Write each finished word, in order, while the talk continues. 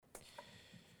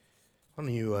Why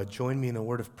don't you join me in a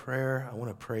word of prayer? I want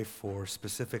to pray for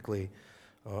specifically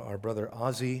our brother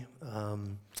Ozzy.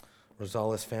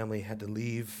 Rosales' family had to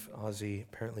leave. Ozzy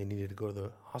apparently needed to go to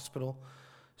the hospital.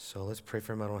 So let's pray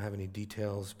for him. I don't have any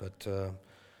details, but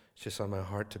it's just on my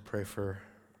heart to pray for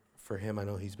him. I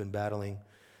know he's been battling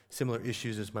similar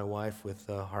issues as my wife with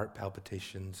heart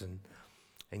palpitations and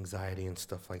anxiety and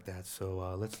stuff like that.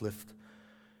 So let's lift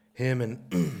him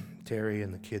and Terry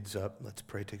and the kids up. Let's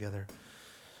pray together.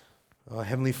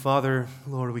 Heavenly Father,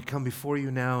 Lord, we come before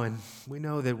you now, and we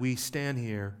know that we stand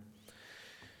here,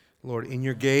 Lord, in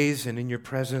your gaze and in your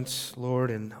presence, Lord,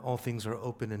 and all things are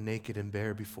open and naked and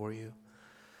bare before you.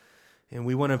 And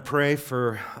we want to pray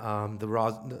for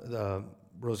the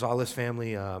Rosales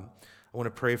family. I want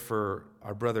to pray for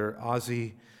our brother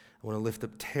Ozzy. I want to lift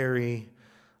up Terry.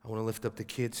 I want to lift up the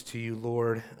kids to you,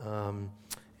 Lord,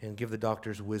 and give the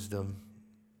doctors wisdom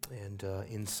and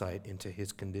insight into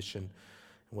his condition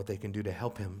and what they can do to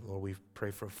help him. Lord, we pray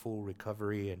for a full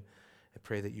recovery, and I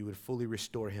pray that you would fully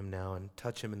restore him now and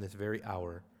touch him in this very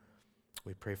hour.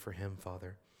 We pray for him,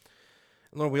 Father.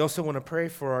 And Lord, we also want to pray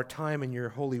for our time in your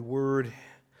holy word.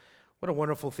 What a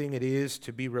wonderful thing it is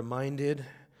to be reminded,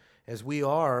 as we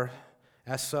are,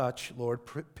 as such, Lord,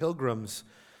 pilgrims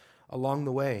along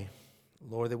the way.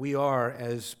 Lord, that we are,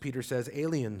 as Peter says,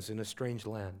 aliens in a strange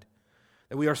land.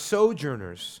 That we are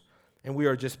sojourners, and we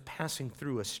are just passing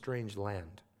through a strange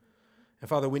land. And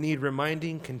Father, we need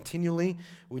reminding continually.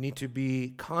 We need to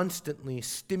be constantly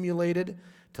stimulated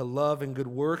to love and good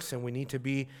works, and we need to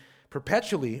be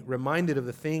perpetually reminded of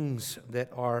the things that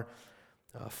are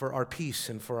for our peace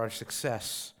and for our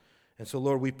success. And so,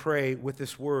 Lord, we pray with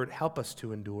this word, help us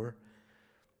to endure.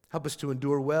 Help us to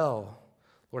endure well.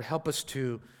 Lord, help us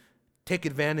to take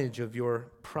advantage of your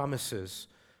promises.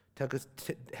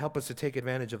 Help us to take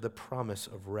advantage of the promise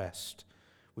of rest.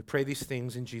 We pray these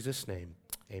things in Jesus' name.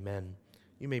 Amen.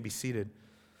 You may be seated.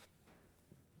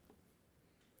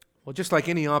 Well, just like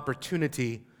any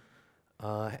opportunity,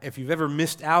 if you've ever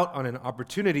missed out on an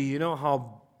opportunity, you know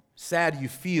how sad you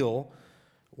feel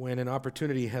when an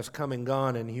opportunity has come and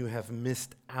gone and you have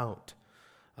missed out.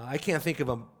 I can't think of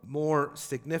a more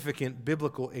significant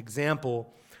biblical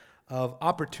example of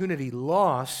opportunity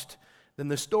lost than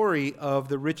the story of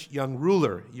the rich young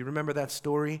ruler. You remember that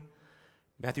story?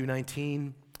 Matthew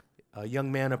 19, a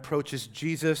young man approaches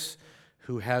Jesus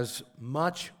who has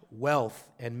much wealth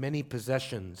and many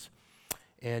possessions.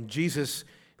 And Jesus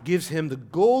gives him the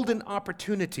golden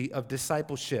opportunity of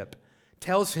discipleship,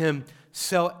 tells him,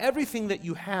 sell everything that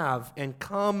you have and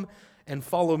come and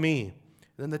follow me.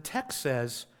 Then the text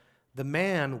says, the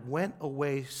man went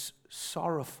away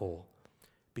sorrowful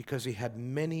because he had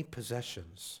many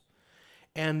possessions.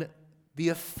 And the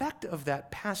effect of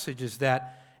that passage is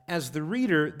that as the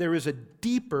reader, there is a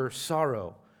deeper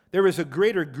sorrow. There is a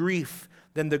greater grief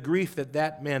than the grief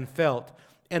that man felt.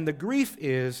 And the grief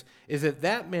is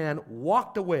that man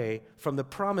walked away from the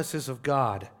promises of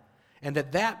God, and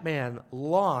that man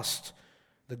lost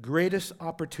the greatest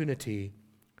opportunity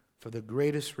for the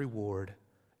greatest reward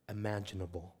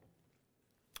imaginable.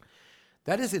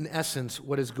 That is, in essence,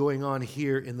 what is going on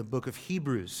here in the book of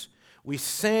Hebrews. We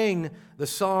sang the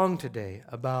song today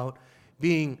about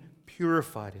being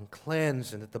purified and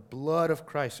cleansed, and that the blood of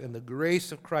Christ and the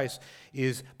grace of Christ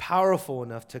is powerful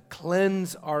enough to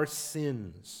cleanse our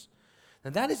sins.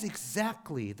 And that is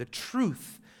exactly the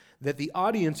truth that the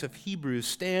audience of Hebrews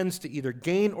stands to either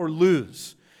gain or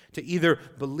lose, to either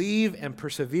believe and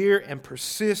persevere and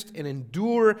persist and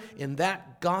endure in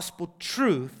that gospel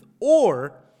truth,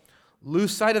 or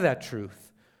lose sight of that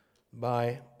truth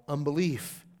by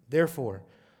unbelief. Therefore,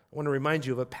 I want to remind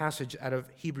you of a passage out of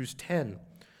Hebrews 10.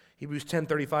 Hebrews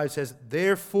 10:35 says,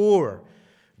 therefore,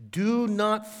 do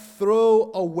not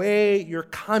throw away your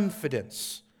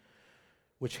confidence,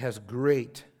 which has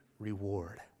great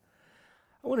reward.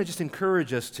 I want to just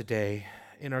encourage us today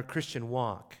in our Christian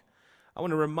walk. I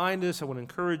want to remind us, I want to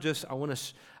encourage us, I want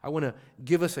to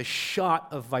give us a shot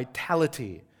of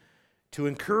vitality to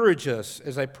encourage us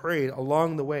as I prayed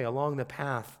along the way, along the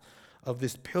path of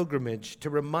this pilgrimage, to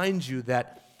remind you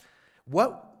that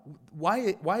why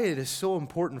it is so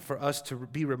important for us to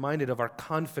be reminded of our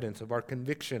confidence, of our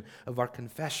conviction, of our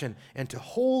confession, and to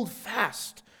hold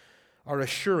fast our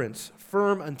assurance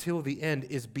firm until the end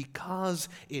is because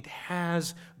it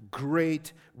has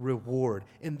great reward.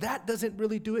 And that doesn't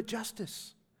really do it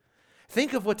justice.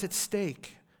 Think of what's at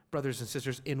stake, brothers and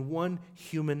sisters, in one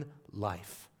human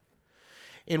life.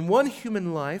 In one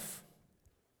human life,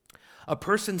 a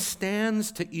person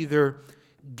stands to either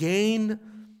gain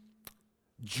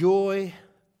joy,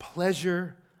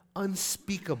 pleasure,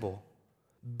 unspeakable,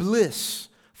 bliss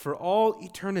for all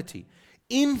eternity,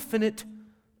 infinite,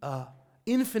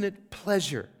 infinite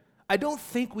pleasure. I don't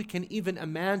think we can even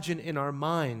imagine in our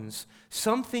minds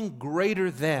something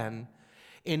greater than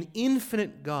an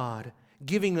infinite God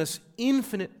giving us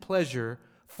infinite pleasure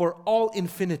for all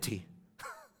infinity.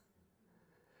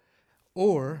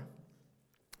 Or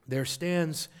there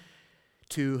stands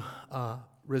to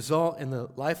result in the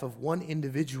life of one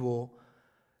individual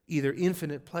either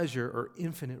infinite pleasure or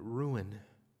infinite ruin,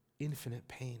 infinite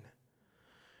pain.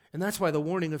 And that's why the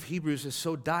warning of Hebrews is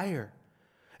so dire.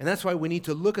 And that's why we need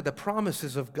to look at the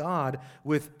promises of God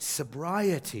with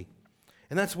sobriety.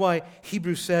 And that's why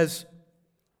Hebrews says,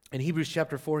 in Hebrews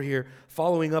chapter 4 here,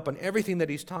 following up on everything that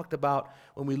he's talked about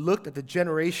when we looked at the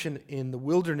generation in the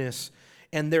wilderness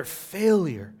and their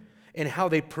failure and how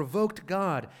they provoked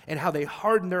God and how they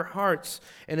hardened their hearts.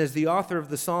 And as the author of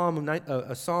the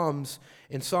Psalms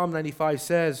in Psalm 95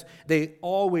 says, they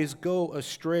always go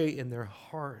astray in their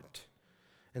heart.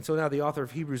 And so now the author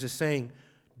of Hebrews is saying,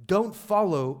 don't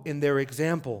follow in their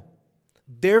example.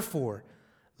 Therefore,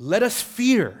 let us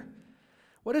fear.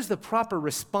 What is the proper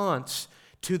response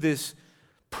to this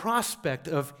prospect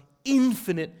of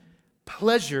infinite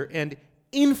pleasure and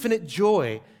infinite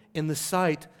joy in the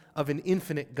sight of an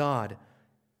infinite God?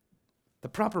 The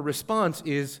proper response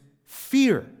is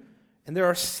fear. And there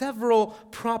are several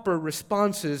proper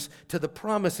responses to the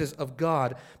promises of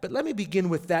God. But let me begin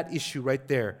with that issue right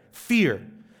there, fear.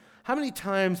 How many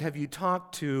times have you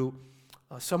talked to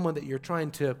someone that you're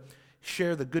trying to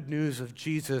share the good news of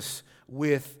Jesus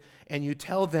with, and you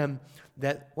tell them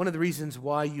that one of the reasons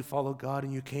why you follow God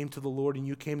and you came to the Lord and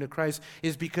you came to Christ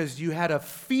is because you had a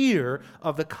fear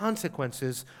of the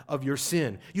consequences of your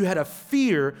sin. You had a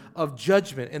fear of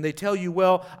judgment. And they tell you,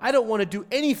 well, I don't want to do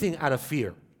anything out of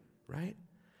fear, right?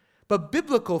 But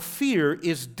biblical fear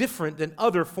is different than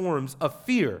other forms of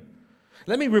fear.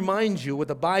 Let me remind you with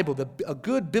the Bible, a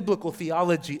good biblical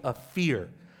theology of fear.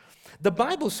 The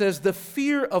Bible says the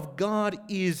fear of God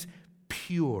is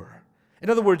pure.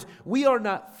 In other words, we are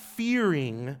not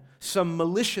fearing some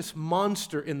malicious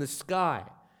monster in the sky.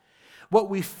 What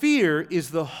we fear is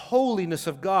the holiness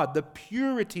of God, the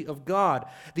purity of God,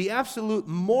 the absolute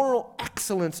moral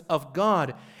excellence of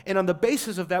God. And on the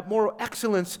basis of that moral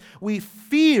excellence, we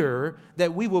fear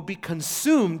that we will be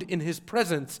consumed in His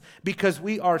presence because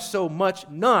we are so much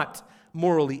not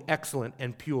morally excellent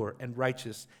and pure and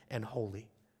righteous and holy.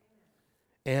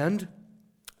 And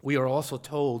we are also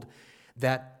told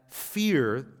that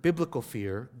fear, biblical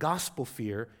fear, gospel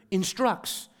fear,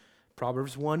 instructs.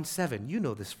 Proverbs 1:7, you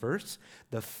know this verse.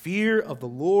 The fear of the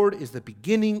Lord is the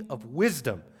beginning of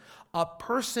wisdom. A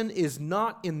person is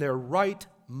not in their right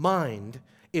mind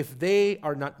if they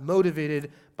are not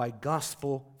motivated by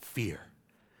gospel fear.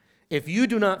 If you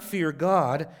do not fear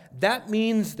God, that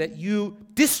means that you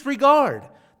disregard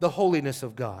the holiness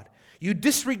of God. You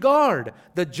disregard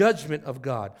the judgment of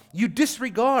God. You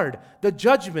disregard the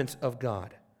judgments of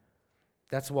God.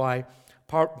 That's why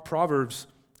Proverbs,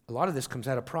 a lot of this comes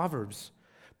out of Proverbs.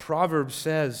 Proverbs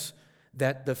says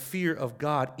that the fear of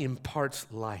God imparts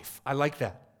life. I like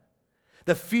that.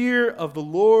 The fear of the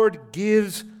Lord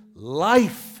gives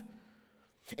life.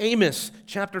 Amos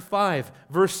chapter 5,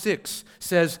 verse 6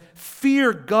 says,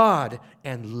 fear God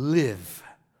and live.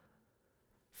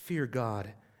 Fear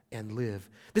God and live.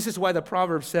 This is why the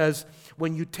proverb says,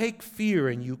 when you take fear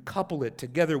and you couple it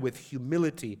together with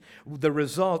humility, the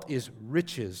result is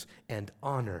riches and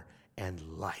honor and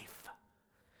life.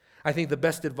 I think the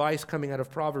best advice coming out of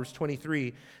Proverbs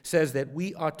 23 says that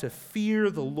we ought to fear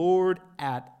the Lord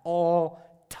at all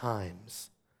times.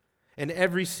 In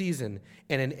every season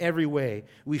and in every way,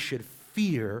 we should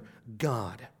fear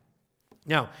God.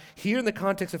 Now, here in the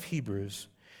context of Hebrews,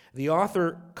 the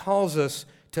author calls us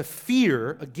to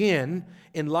fear, again,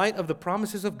 in light of the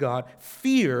promises of God,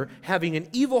 fear having an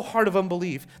evil heart of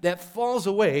unbelief that falls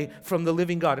away from the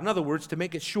living God. In other words, to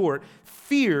make it short,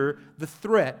 fear the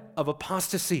threat of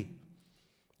apostasy.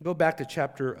 Go back to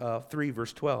chapter 3,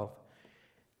 verse 12.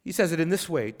 He says it in this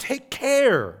way, take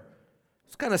care.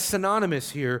 It's kind of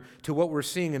synonymous here to what we're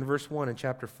seeing in verse 1 in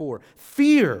chapter 4.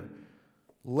 Fear,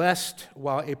 lest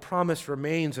while a promise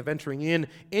remains of entering in,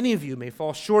 any of you may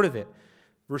fall short of it.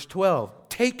 Verse 12,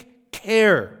 take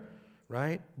care,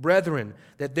 right? Brethren,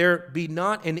 that there be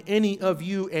not in any of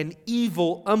you an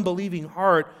evil, unbelieving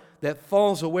heart that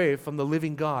falls away from the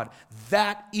living God.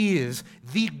 That is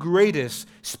the greatest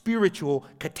spiritual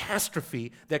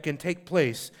catastrophe that can take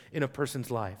place in a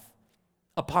person's life.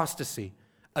 Apostasy,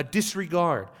 a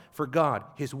disregard for God,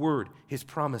 His Word, His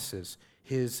promises,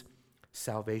 His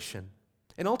salvation.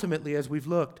 And ultimately, as we've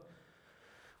looked,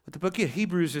 what the book of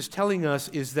Hebrews is telling us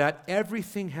is that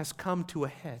everything has come to a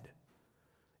head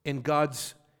in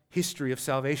God's history of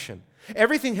salvation.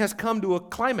 Everything has come to a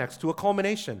climax, to a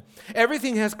culmination.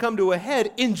 Everything has come to a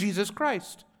head in Jesus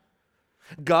Christ.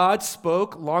 God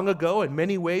spoke long ago in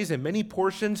many ways, in many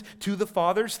portions, to the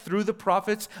fathers through the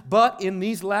prophets, but in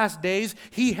these last days,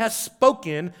 he has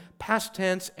spoken, past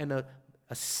tense, and a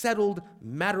settled,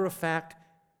 matter-of-fact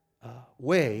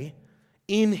way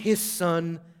in his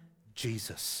Son,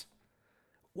 Jesus.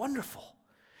 Wonderful.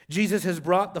 Jesus has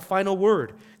brought the final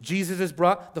word. Jesus has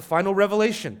brought the final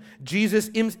revelation. Jesus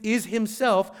is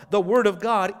himself the Word of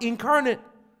God incarnate.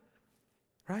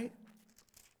 Right?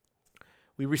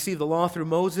 We received the law through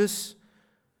Moses.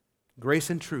 Grace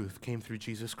and truth came through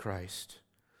Jesus Christ.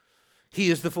 He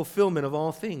is the fulfillment of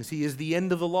all things. He is the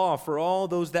end of the law for all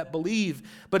those that believe.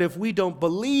 But if we don't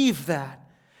believe that,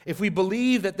 if we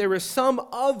believe that there is some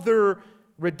other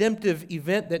redemptive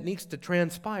event that needs to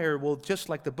transpire, well, just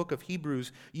like the book of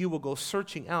Hebrews, you will go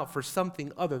searching out for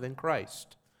something other than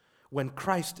Christ, when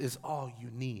Christ is all you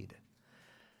need.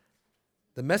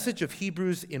 The message of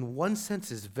Hebrews, in one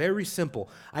sense, is very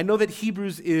simple. I know that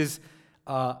Hebrews is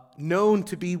known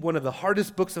to be one of the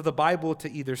hardest books of the Bible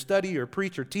to either study or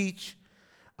preach or teach.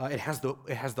 It has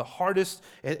the hardest,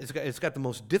 it's got the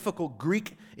most difficult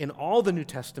Greek in all the New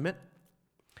Testament.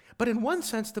 But in one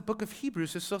sense, the book of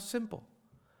Hebrews is so simple.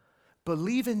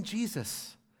 Believe in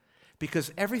Jesus,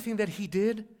 because everything that he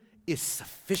did is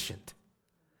sufficient.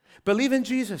 Believe in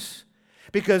Jesus,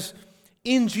 because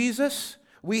in Jesus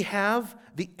we have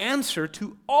the answer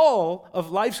to all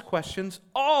of life's questions,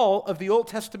 all of the Old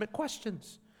Testament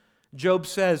questions. Job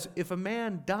says, if a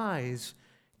man dies,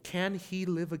 can he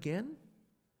live again?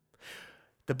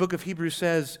 The book of Hebrews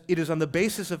says, it is on the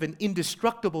basis of an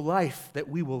indestructible life that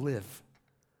we will live.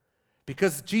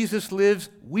 Because Jesus lives,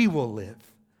 we will live.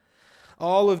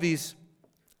 All of these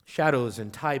shadows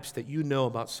and types that you know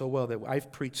about so well, that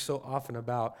I've preached so often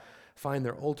about, find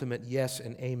their ultimate yes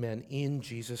and amen in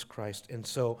Jesus Christ. And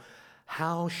so,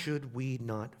 how should we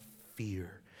not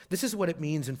fear? This is what it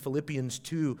means in Philippians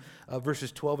 2,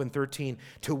 verses 12 and 13,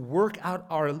 to work out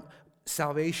our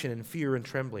salvation in fear and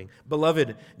trembling.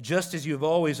 Beloved, just as you have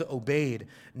always obeyed,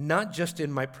 not just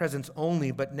in my presence only,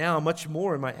 but now much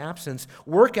more in my absence,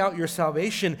 work out your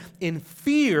salvation in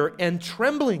fear and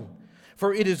trembling.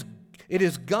 For it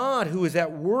is God who is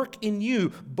at work in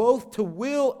you, both to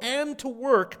will and to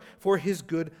work for his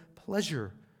good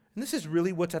pleasure. And this is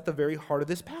really what's at the very heart of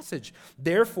this passage.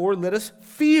 Therefore, let us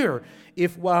fear,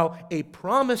 if while a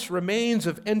promise remains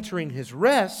of entering his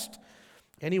rest,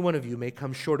 any one of you may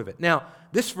come short of it. Now,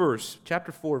 this verse,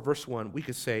 chapter 4, verse 1, we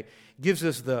could say, gives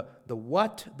us the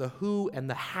what, the who, and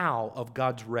the how of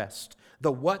God's rest.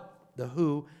 The what, the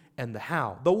who, and the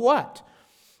how. The what?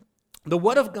 The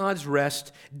what of God's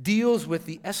rest deals with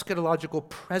the eschatological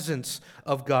presence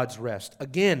of God's rest.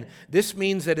 Again, this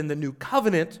means that in the new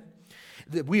covenant,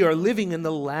 that we are living in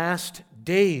the last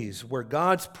days where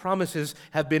God's promises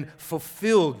have been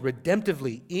fulfilled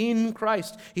redemptively in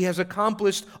Christ. He has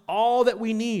accomplished all that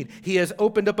we need. He has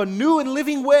opened up a new and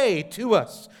living way to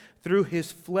us through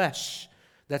his flesh.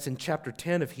 That's in chapter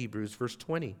 10 of Hebrews, verse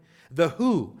 20. The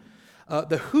who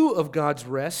of God's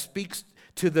rest speaks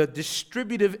to the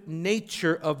distributive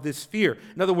nature of this fear.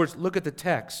 In other words, look at the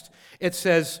text. It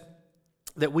says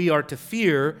that we are to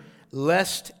fear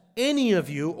lest any of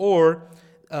you, or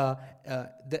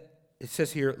it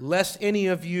says here, lest any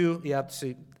of you, you have to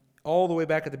see, all the way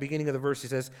back at the beginning of the verse, he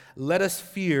says, let us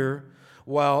fear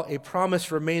while a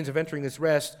promise remains of entering this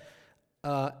rest,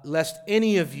 lest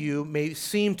any of you may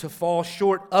seem to fall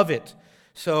short of it.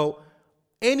 So,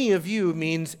 any of you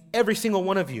means every single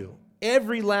one of you.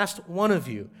 Every last one of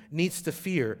you needs to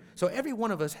fear. So every one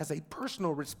of us has a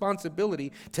personal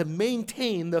responsibility to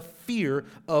maintain the fear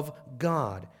of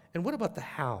God. And what about the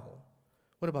how?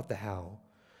 What about the how?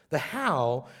 The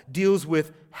how deals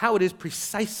with how it is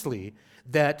precisely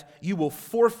that you will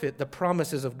forfeit the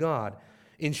promises of God.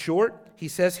 In short, he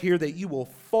says here that you will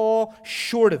fall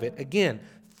short of it. Again,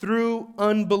 through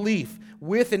unbelief,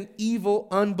 with an evil,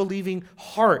 unbelieving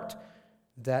heart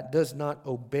that does not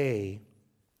obey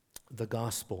the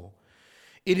gospel.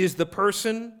 It is the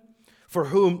person for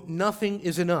whom nothing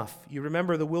is enough. You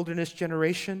remember the wilderness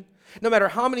generation? No matter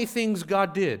how many things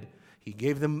God did, he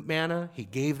gave them manna, he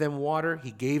gave them water,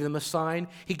 he gave them a sign,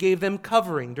 he gave them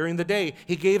covering during the day,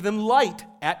 he gave them light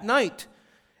at night.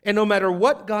 And no matter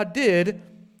what God did,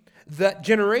 that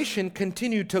generation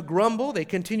continued to grumble, they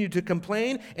continued to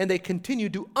complain, and they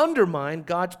continued to undermine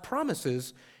God's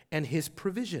promises and his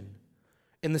provision.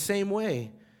 In the same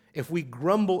way, if we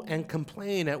grumble and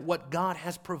complain at what God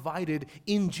has provided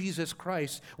in Jesus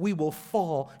Christ, we will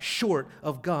fall short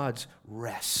of God's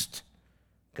rest.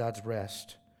 God's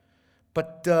rest.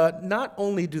 But not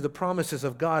only do the promises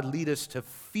of God lead us to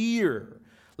fear,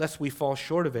 lest we fall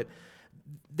short of it,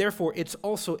 therefore it's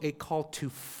also a call to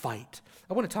fight.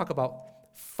 I want to talk about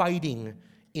fighting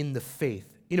in the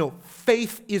faith. You know,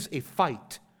 faith is a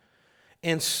fight.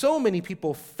 And so many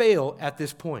people fail at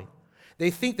this point.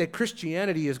 They think that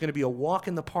Christianity is going to be a walk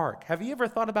in the park. Have you ever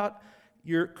thought about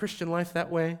your Christian life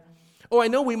that way? Oh, I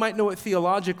know we might know it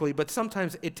theologically, but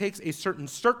sometimes it takes a certain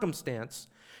circumstance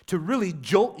to really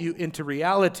jolt you into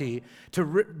reality, to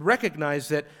recognize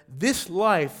that this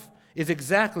life is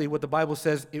exactly what the Bible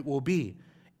says it will be.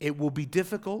 It will be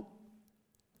difficult.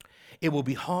 It will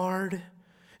be hard.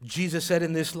 Jesus said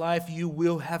in this life, you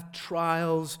will have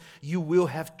trials, you will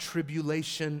have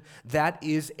tribulation. That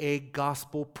is a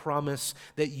gospel promise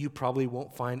that you probably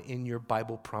won't find in your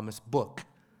Bible promise book.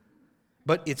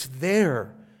 But it's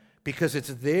there because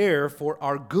it's there for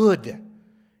our good.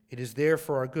 It is there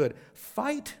for our good.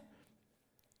 Faith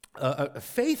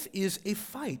is a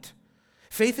fight.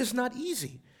 Faith is not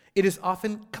easy. It is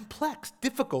often complex,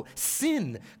 difficult.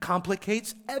 Sin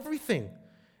complicates everything.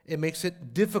 It makes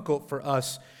it difficult for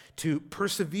us to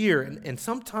persevere, and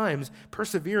sometimes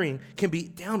persevering can be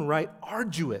downright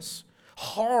arduous,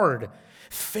 hard.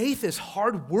 Faith is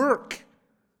hard work.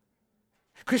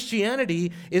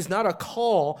 Christianity is not a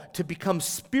call to become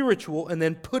spiritual and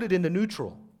then put it into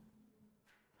neutral.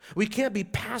 We can't be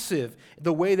passive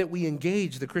the way that we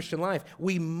engage the Christian life.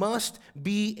 We must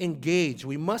be engaged.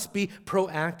 We must be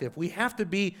proactive. We have to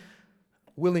be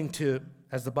willing to,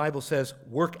 as the Bible says,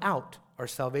 work out our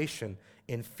salvation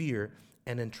in fear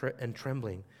and in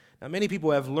trembling. Now, many people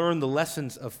have learned the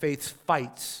lessons of faith's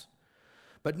fights,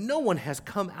 but no one has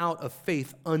come out of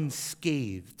faith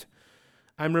unscathed.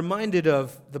 I'm reminded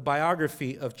of the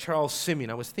biography of Charles Simeon.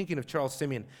 I was thinking of Charles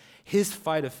Simeon, his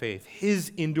fight of faith,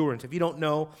 his endurance. If you don't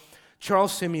know,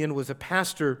 Charles Simeon was a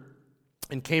pastor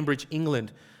in Cambridge,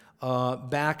 England,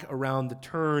 back around the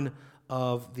turn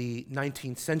of the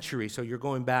 19th century. So you're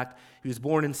going back, he was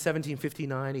born in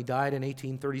 1759, he died in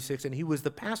 1836, and he was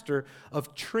the pastor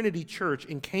of Trinity Church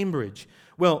in Cambridge.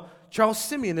 Well, Charles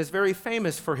Simeon is very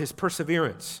famous for his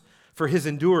perseverance, for his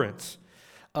endurance.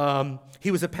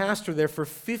 He was a pastor there for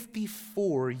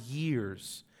 54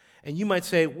 years. And you might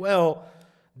say, well,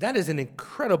 that is an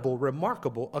incredible,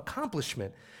 remarkable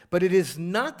accomplishment. But it is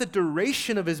not the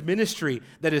duration of his ministry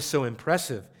that is so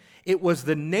impressive. It was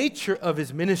the nature of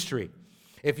his ministry.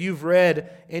 If you've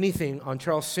read anything on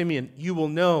Charles Simeon, you will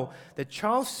know that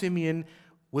Charles Simeon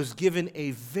was given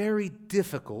a very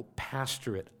difficult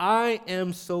pastorate. I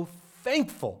am so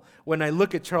thankful when I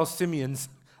look at Charles Simeon's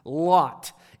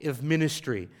lot of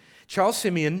ministry. Charles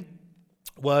Simeon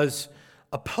was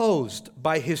opposed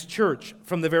by his church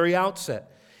from the very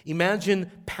outset.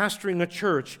 Imagine pastoring a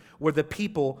church where the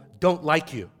people don't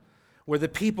like you, where the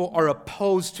people are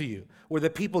opposed to you, where the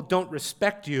people don't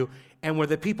respect you, and where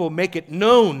the people make it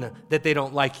known that they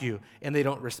don't like you and they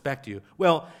don't respect you.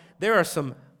 Well, there are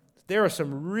some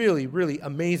really, really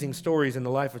amazing stories in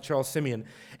the life of Charles Simeon.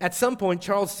 At some point,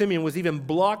 Charles Simeon was even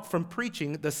blocked from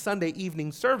preaching the Sunday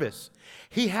evening service.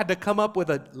 He had to come up with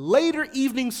a later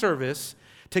evening service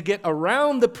to get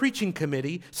around the preaching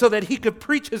committee so that he could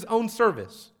preach his own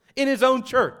service in his own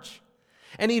church.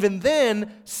 And even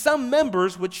then, some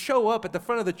members would show up at the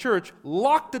front of the church,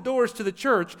 lock the doors to the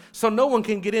church so no one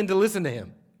can get in to listen to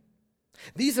him.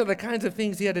 These are the kinds of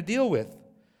things he had to deal with.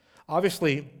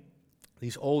 Obviously,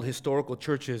 these old historical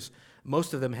churches,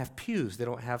 most of them have pews. They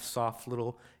don't have soft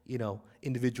little,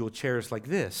 individual chairs like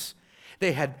this.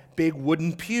 They had big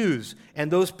wooden pews, and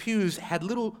those pews had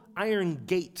little iron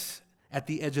gates at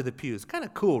the edge of the pews. Kind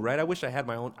of cool, right? I wish I had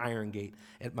my own iron gate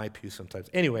at my pew sometimes.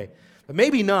 Anyway, but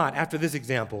maybe not after this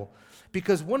example,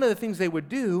 because one of the things they would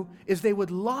do is they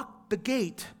would lock the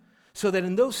gate so that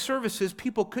in those services,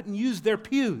 people couldn't use their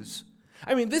pews.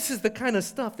 I mean, this is the kind of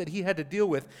stuff that he had to deal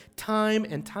with time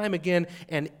and time again,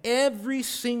 and every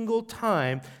single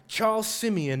time, Charles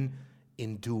Simeon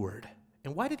endured.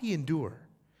 And why did he endure?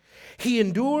 He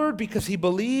endured because he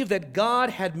believed that God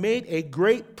had made a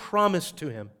great promise to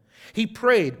him. He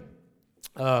prayed,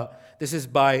 this is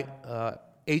by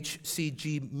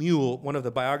H.C.G. Mule, one of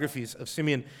the biographies of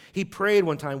Simeon. He prayed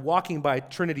one time walking by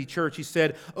Trinity Church. He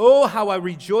said, "Oh, how I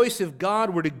rejoice if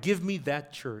God were to give me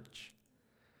that church."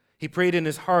 He prayed in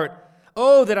his heart,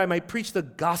 "Oh, that I might preach the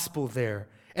gospel there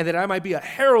and that I might be a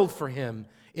herald for him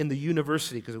in the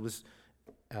university," because it was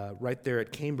right there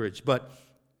at Cambridge. But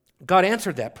God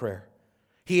answered that prayer.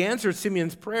 He answered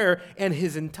Simeon's prayer, and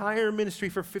his entire ministry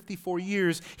for 54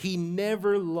 years, he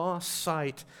never lost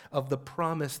sight of the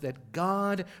promise that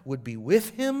God would be with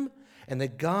him and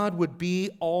that God would be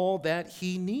all that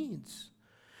he needs.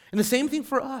 And the same thing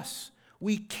for us.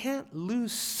 we can't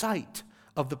lose sight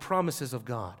of the promises of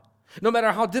God. No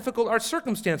matter how difficult our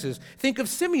circumstances. Think of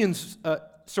Simeon's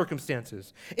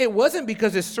circumstances. It wasn't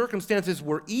because his circumstances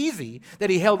were easy that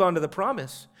he held on to the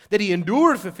promise, that he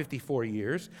endured for 54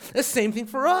 years. The same thing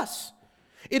for us.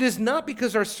 It is not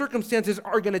because our circumstances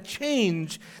are going to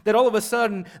change that all of a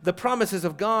sudden the promises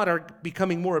of God are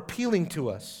becoming more appealing to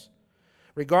us.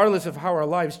 Regardless of how our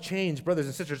lives change, brothers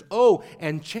and sisters,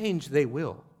 and change they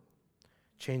will.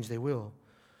 Change they will.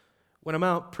 When I'm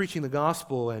out preaching the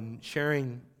gospel and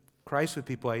sharing Christ with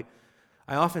people,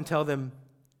 I often tell them,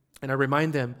 and I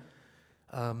remind them,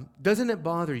 doesn't it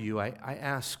bother you, I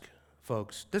ask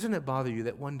folks, doesn't it bother you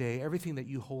that one day everything that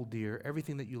you hold dear,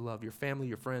 everything that you love, your family,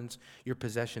 your friends, your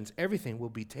possessions, everything will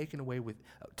be taken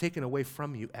away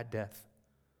from you at death?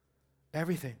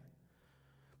 Everything.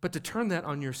 But to turn that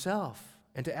on yourself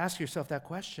and to ask yourself that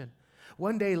question,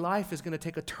 one day life is going to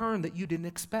take a turn that you didn't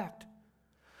expect.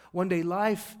 One day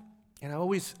life, and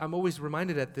I'm always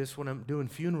reminded at this when I'm doing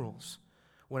funerals,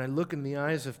 when I look in the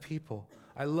eyes of people.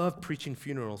 I love preaching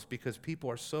funerals because people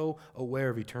are so aware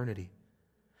of eternity.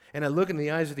 And I look in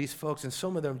the eyes of these folks, and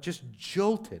some of them are just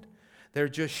jolted. They're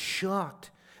just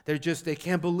shocked. They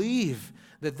can't believe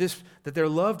that their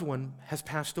loved one has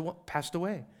passed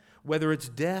away. Whether it's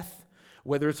death,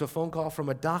 whether it's a phone call from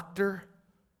a doctor,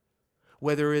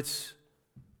 whether it's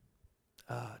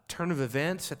a turn of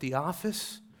events at the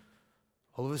office,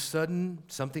 all of a sudden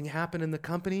something happened in the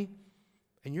company,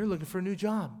 and you're looking for a new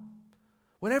job.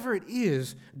 Whatever it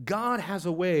is, God has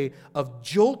a way of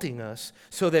jolting us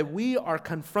so that we are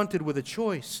confronted with a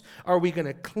choice. Are we going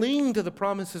to cling to the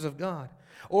promises of God,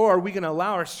 or are we going to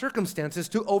allow our circumstances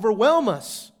to overwhelm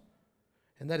us?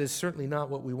 And that is certainly not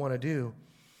what we want to do.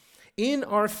 In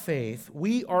our faith,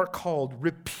 we are called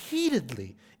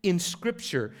repeatedly in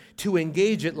Scripture to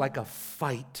engage it like a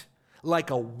fight, like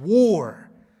a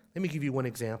war. Let me give you one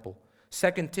example.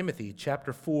 2 Timothy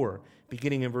chapter 4,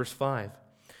 beginning in verse 5.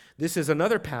 This is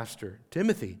another pastor,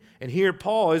 Timothy, and here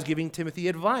Paul is giving Timothy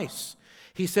advice.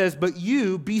 He says, "But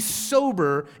you be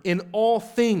sober in all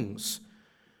things."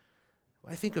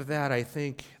 When I think of that, I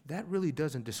think that really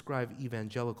doesn't describe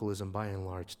evangelicalism by and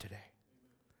large today.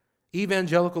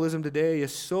 Evangelicalism today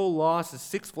is so lost as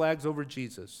Six Flags over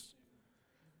Jesus.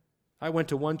 I went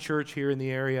to one church here in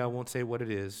the area, I won't say what it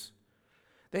is.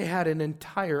 They had an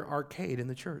entire arcade in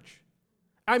the church.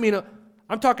 I mean,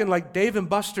 I'm talking like Dave and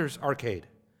Buster's arcade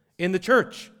in the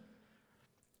church.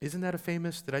 Isn't that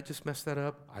did I just mess that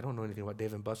up? I don't know anything about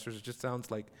Dave and Buster's. It just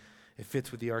sounds like it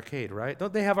fits with the arcade, right?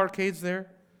 Don't they have arcades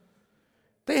there?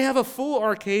 They have a full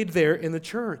arcade there in the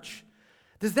church.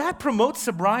 Does that promote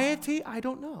sobriety? I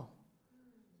don't know.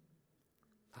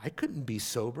 I couldn't be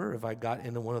sober if I got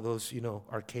into one of those,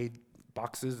 arcade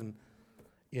boxes and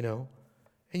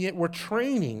yet we're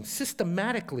training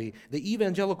systematically the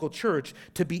evangelical church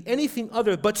to be anything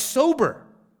other but sober.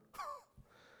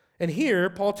 And here,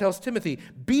 Paul tells Timothy,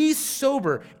 be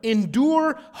sober,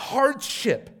 endure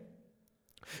hardship,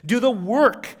 do the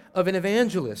work of an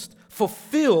evangelist,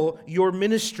 fulfill your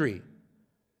ministry.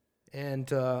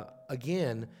 And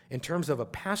again, in terms of a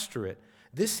pastorate,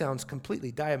 this sounds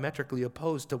completely diametrically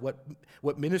opposed to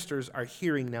what ministers are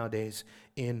hearing nowadays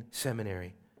in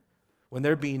seminary when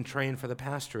they're being trained for the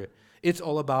pastorate. It's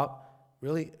all about,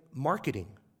 really, marketing.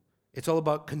 It's all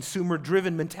about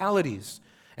consumer-driven mentalities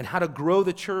and how to grow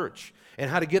the church and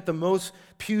how to get the most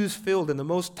pews filled and the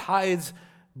most tithes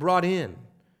brought in.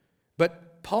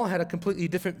 But Paul had a completely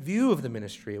different view of the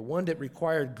ministry, one that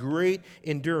required great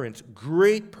endurance,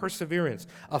 great perseverance,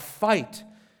 a fight.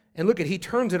 And look he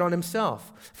turns it on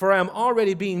himself. "For I am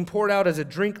already being poured out as a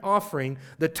drink offering.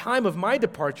 The time of my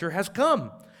departure has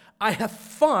come. I have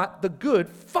fought the good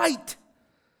fight,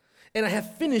 and I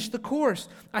have finished the course.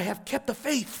 I have kept the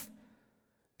faith."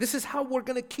 This is how we're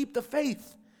going to keep the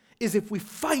faith, is if we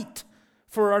fight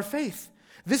for our faith.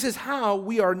 This is how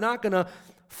we are not going to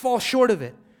fall short of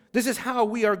it. This is how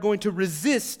we are going to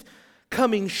resist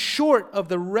coming short of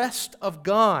the rest of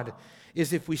God,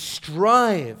 is if we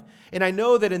strive. And I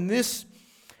know that in this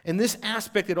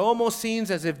aspect, it almost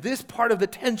seems as if this part of the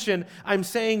tension, I'm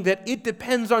saying that it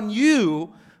depends on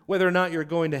you whether or not you're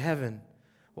going to heaven.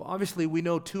 Well, obviously, we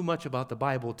know too much about the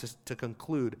Bible to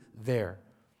conclude there.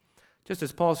 Just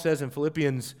as Paul says in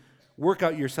Philippians, work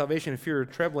out your salvation in fear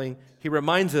and trembling, he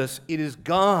reminds us it is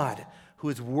God who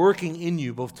is working in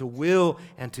you both to will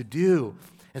and to do.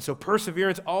 And so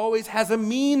perseverance always has a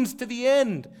means to the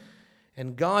end.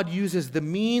 And God uses the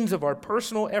means of our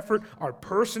personal effort, our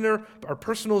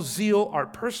personal zeal, our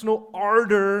personal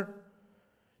ardor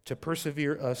to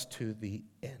persevere us to the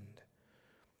end.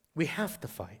 We have to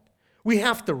fight. We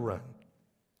have to run.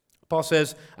 Paul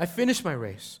says, I finished my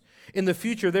race. In the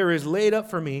future, there is laid up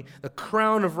for me the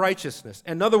crown of righteousness.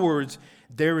 In other words,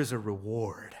 there is a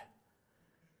reward.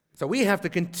 So we have to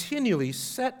continually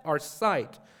set our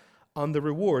sight on the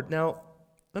reward. Now,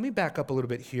 let me back up a little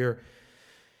bit here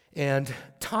and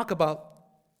talk about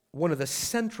one of the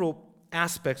central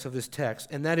aspects of this text,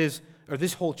 and that is, or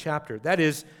this whole chapter, that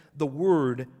is the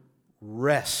word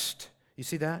rest. You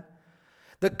see that?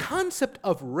 The concept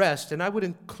of rest, and I would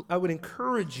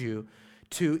encourage you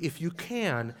to, if you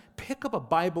can, pick up a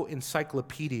Bible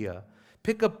encyclopedia.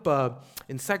 Pick up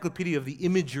encyclopedia of the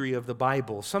imagery of the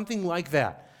Bible, something like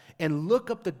that, and look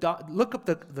up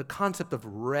the concept of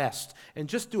rest, and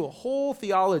just do a whole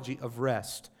theology of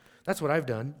rest. That's what I've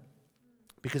done,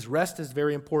 because rest is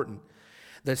very important.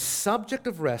 The subject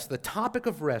of rest, the topic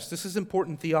of rest, this is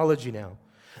important theology now,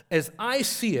 as I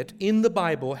see it in the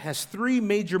Bible, has three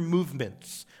major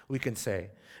movements, we can say.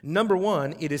 Number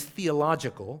one, it is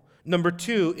theological. Number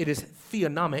two, it is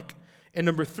theonomic. And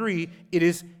number three, it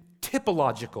is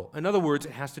typological. In other words,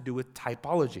 it has to do with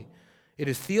typology. It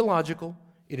is theological,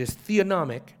 it is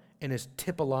theonomic, and is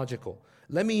typological.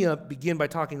 Let me begin by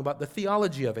talking about the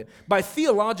theology of it. By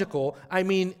theological, I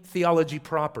mean theology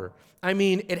proper. I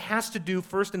mean, it has to do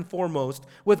first and foremost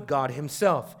with God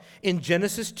himself. In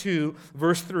Genesis 2,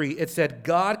 verse 3, it said,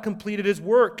 God completed his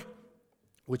work,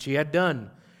 which he had done,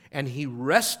 and he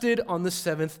rested on the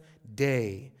seventh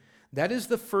day. That is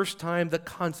the first time the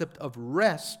concept of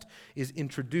rest is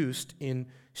introduced in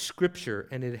Scripture,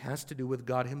 and it has to do with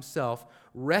God himself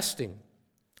resting.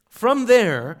 From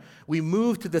there, we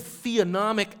move to the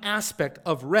theonomic aspect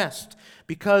of rest,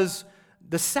 because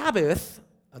the Sabbath,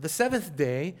 the seventh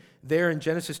day, there in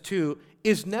Genesis 2,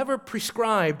 is never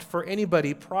prescribed for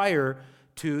anybody prior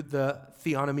to the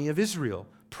theonomy of Israel.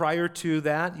 Prior to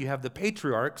that, you have the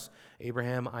patriarchs,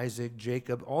 Abraham, Isaac,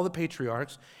 Jacob, all the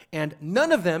patriarchs, and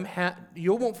none of them,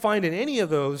 you won't find in any of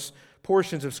those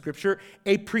portions of Scripture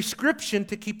a prescription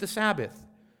to keep the Sabbath.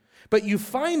 But you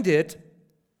find it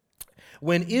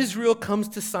when Israel comes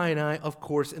to Sinai, of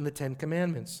course, in the Ten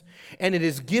Commandments. And it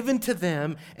is given to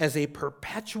them as a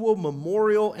perpetual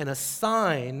memorial and a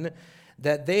sign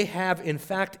that they have, in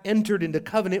fact, entered into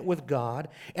covenant with God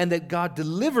and that God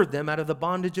delivered them out of the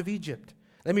bondage of Egypt.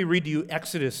 Let me read to you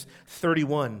Exodus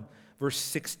 31, verse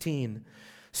 16.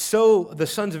 So the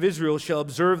sons of Israel shall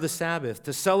observe the Sabbath,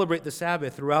 to celebrate the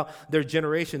Sabbath throughout their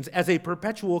generations as a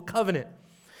perpetual covenant.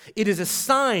 It is a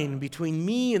sign between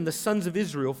me and the sons of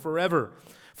Israel forever.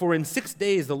 For in 6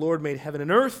 days the Lord made heaven and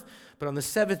earth, but on the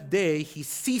seventh day he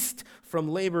ceased from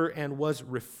labor and was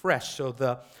refreshed. So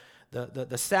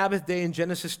the Sabbath day in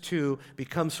Genesis 2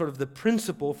 becomes sort of the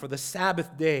principle for the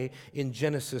Sabbath day in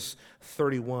Genesis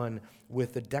 31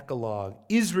 with the Decalogue.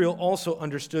 Israel also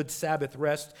understood Sabbath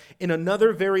rest in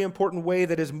another very important way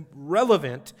that is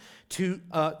relevant to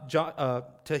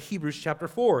Hebrews chapter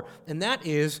 4, and that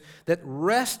is that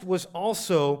rest was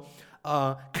also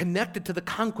connected to the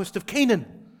conquest of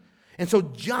Canaan. And so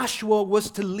Joshua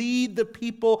was to lead the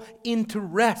people into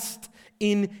rest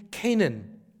in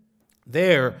Canaan.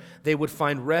 There, they would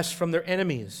find rest from their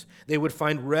enemies. They would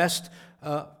find rest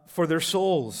for their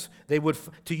souls. They would,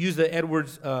 to use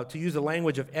the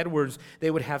language of Edwards,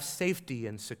 they would have safety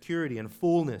and security and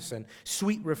fullness and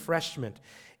sweet refreshment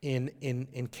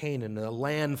in Canaan, a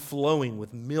land flowing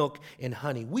with milk and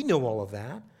honey. We know all of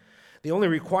that. The only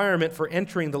requirement for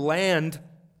entering the land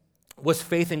was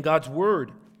faith in God's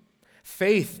word.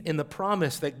 Faith in the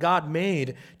promise that God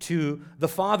made to the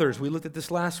fathers. We looked at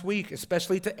this last week,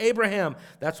 especially to Abraham.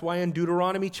 That's why in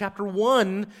Deuteronomy chapter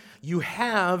 1, you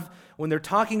have, when they're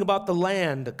talking about the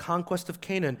land, the conquest of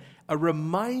Canaan, a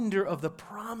reminder of the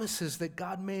promises that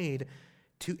God made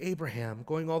to Abraham,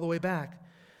 going all the way back.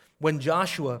 When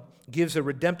Joshua gives a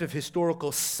redemptive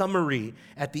historical summary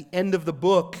at the end of the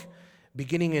book,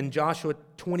 beginning in Joshua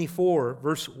 24,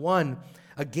 verse 1,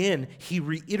 again, he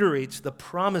reiterates the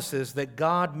promises that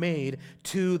God made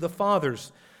to the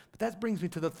fathers. But that brings me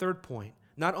to the third point.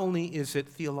 Not only is it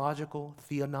theological,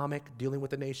 theonomic, dealing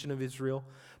with the nation of Israel,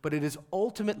 but it is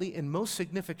ultimately and most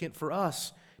significant for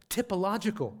us,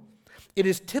 typological. It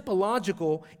is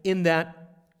typological in that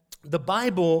the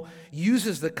Bible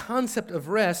uses the concept of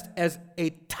rest as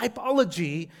a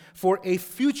typology for a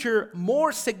future,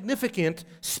 more significant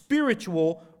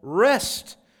spiritual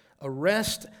rest. A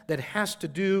rest that has to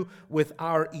do with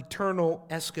our eternal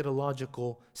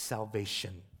eschatological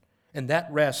salvation. And that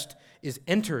rest is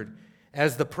entered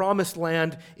as the promised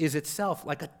land is itself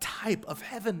like a type of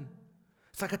heaven.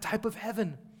 It's like a type of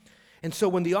heaven. And so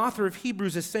when the author of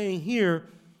Hebrews is saying here,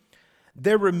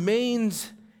 there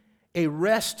remains a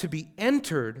rest to be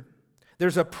entered,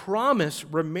 There's a promise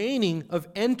remaining of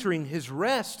entering his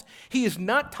rest. He is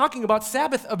not talking about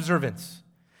Sabbath observance.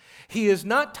 He is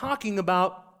not talking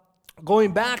about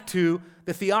going back to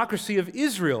the theocracy of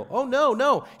Israel. Oh,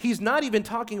 no. He's not even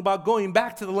talking about going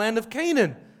back to the land of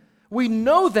Canaan. We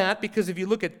know that because if you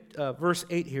look at verse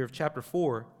 8 here of chapter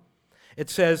 4, it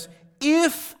says,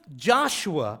 if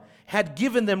Joshua had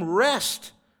given them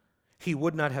rest, he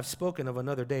would not have spoken of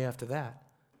another day after that.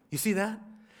 You see that?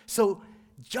 So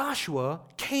Joshua,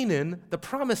 Canaan, the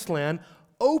promised land,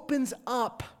 opens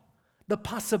up the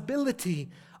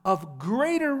possibility of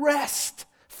greater rest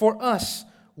for us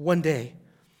one day.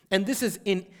 And this is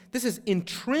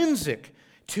intrinsic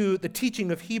to the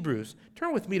teaching of Hebrews.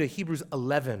 Turn with me to Hebrews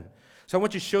 11. So I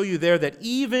want to show you there that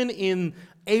even in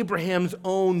Abraham's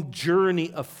own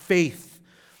journey of faith,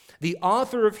 the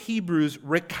author of Hebrews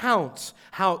recounts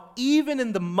how even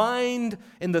in the mind,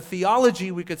 in the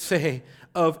theology, we could say,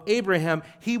 of Abraham,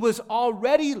 he was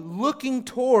already looking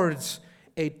towards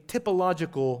a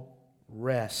typological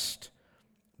rest.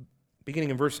 Beginning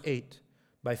in verse 8,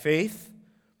 by faith,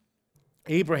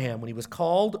 Abraham, when he was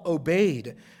called,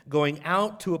 obeyed, going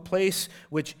out to a place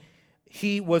which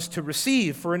he was to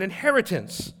receive for an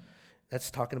inheritance.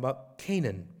 That's talking about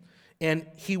Canaan. And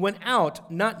he went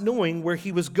out not knowing where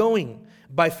he was going.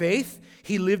 By faith,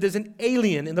 he lived as an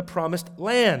alien in the promised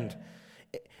land,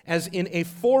 as in a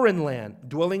foreign land,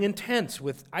 dwelling in tents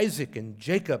with Isaac and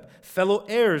Jacob, fellow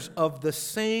heirs of the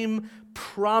same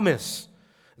promise.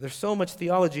 There's so much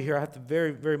theology here, I have to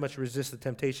very, very much resist the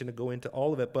temptation to go into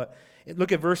all of it. But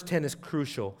look at verse 10 is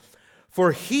crucial.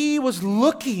 For he was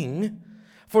looking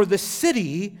for the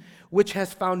city which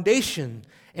has foundation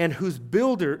and whose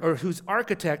builder or whose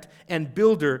architect and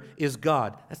builder is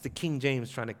God. That's the King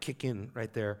James trying to kick in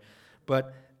right there.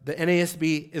 But the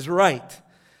NASB is right.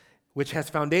 Which has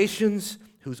foundations,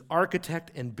 whose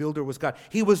architect and builder was God.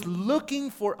 He was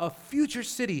looking for a future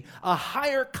city, a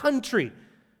higher country.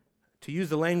 To use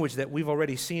the language that we've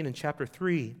already seen in chapter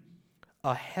 3,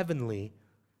 a heavenly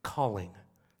calling.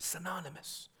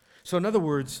 Synonymous. So in other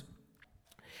words,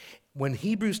 when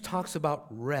Hebrews talks about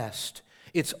rest,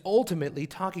 it's ultimately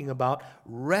talking about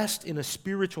rest in a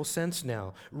spiritual sense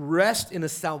now, rest in a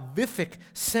salvific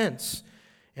sense.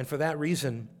 And for that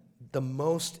reason, the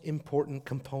most important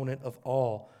component of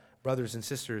all, brothers and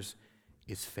sisters,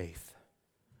 is faith.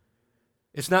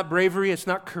 It's not bravery, it's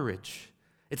not courage.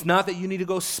 It's not that you need to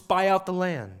go spy out the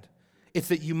land. It's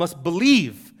that you must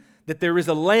believe that there is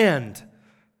a land,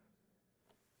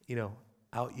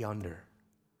 out yonder.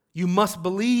 You must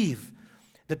believe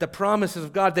that the promises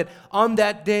of God, that on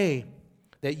that day,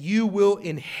 that you will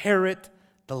inherit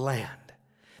the land.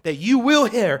 That you will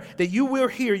hear,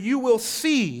 you will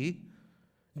see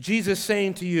Jesus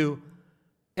saying to you,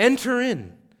 enter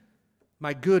in,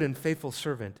 my good and faithful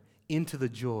servant, into the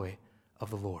joy of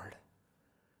the Lord.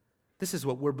 This is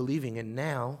what we're believing in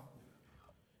now.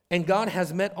 And God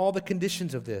has met all the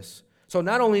conditions of this. So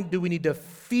not only do we need to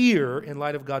fear in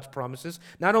light of God's promises,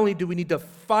 not only do we need to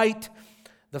fight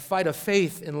the fight of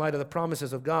faith in light of the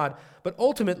promises of God, but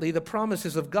ultimately the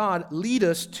promises of God lead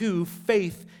us to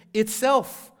faith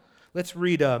itself. Let's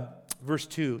read verse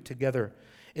 2 together.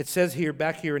 It says here,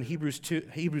 back here in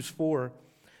Hebrews 4,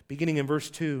 beginning in verse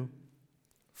 2,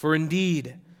 for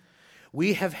indeed,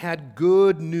 we have had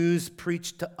good news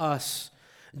preached to us,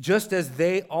 just as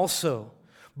they also.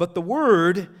 But the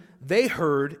word they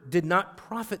heard did not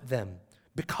profit them,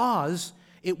 because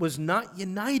it was not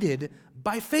united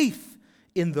by faith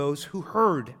in those who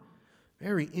heard.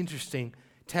 Very interesting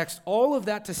text. All of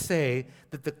that to say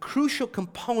that the crucial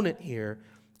component here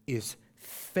is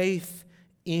faith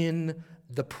in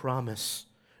the promise.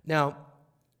 Now,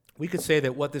 we could say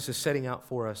that what this is setting out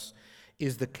for us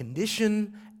is the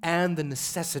condition and the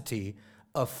necessity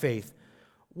of faith.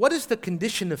 What is the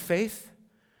condition of faith?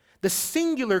 The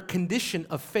singular condition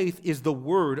of faith is the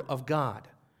Word of God.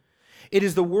 It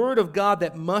is the Word of God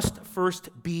that must first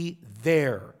be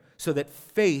there so that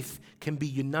faith can be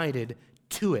united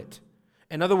to it.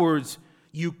 In other words,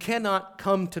 you cannot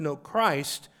come to know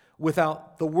Christ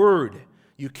without the Word.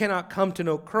 You cannot come to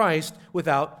know Christ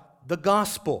without the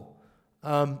gospel.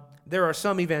 There are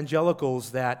some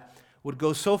evangelicals that would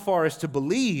go so far as to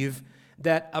believe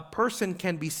that a person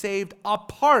can be saved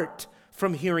apart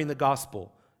from hearing the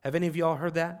gospel. Have any of y'all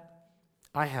heard that?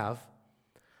 I have.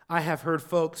 I have heard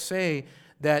folks say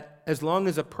that as long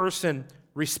as a person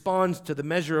responds to the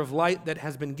measure of light that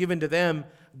has been given to them,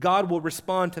 God will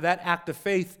respond to that act of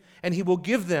faith, and He will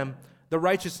give them the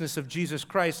righteousness of Jesus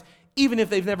Christ, even if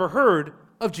they've never heard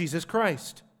of Jesus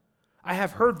Christ. I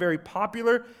have heard very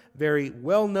popular, very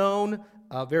well-known,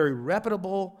 very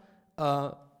reputable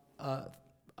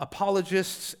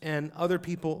apologists and other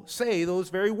people say those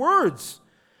very words,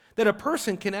 that a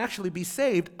person can actually be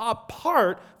saved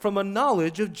apart from a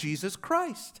knowledge of Jesus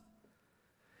Christ.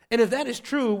 And if that is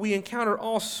true, we encounter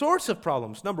all sorts of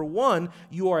problems. Number one,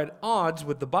 you are at odds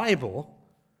with the Bible.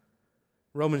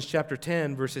 Romans chapter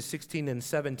 10, verses 16 and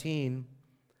 17.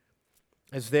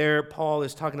 As there, Paul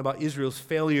is talking about Israel's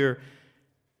failure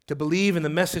to believe in the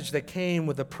message that came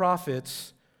with the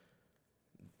prophets.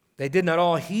 They did not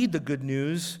all heed the good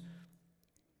news.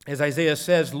 As Isaiah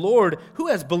says, Lord, who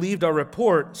has believed our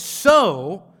report?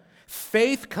 So,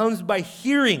 faith comes by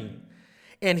hearing,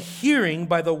 and hearing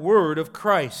by the word of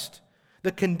Christ.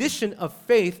 The condition of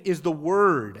faith is the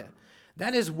word.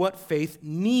 That is what faith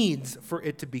needs for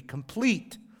it to be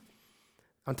complete.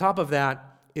 On top of that,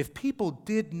 if people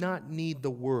did not need the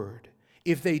word,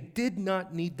 if they did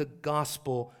not need the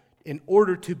gospel in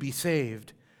order to be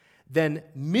saved, then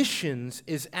missions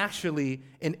is actually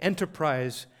an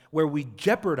enterprise where we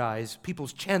jeopardize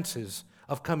people's chances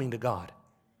of coming to God.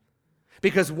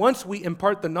 Because once we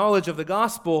impart the knowledge of the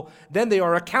gospel, then they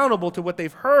are accountable to what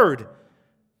they've heard.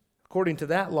 According to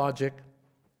that logic,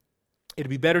 it'd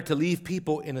be better to leave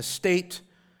people in a state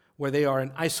where they are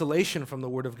in isolation from the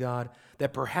Word of God,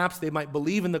 that perhaps they might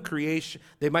believe in the creation,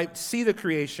 they might see the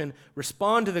creation,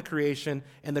 respond to the creation,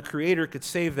 and the Creator could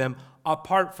save them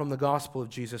apart from the gospel of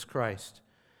Jesus Christ.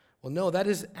 Well, no, that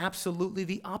is absolutely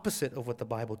the opposite of what the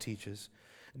Bible teaches.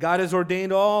 God has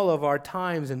ordained all of our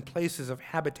times and places of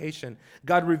habitation.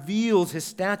 God reveals His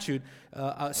statute.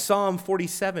 Psalm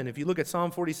 47, if you look at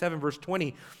Psalm 47, verse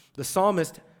 20, the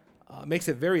psalmist makes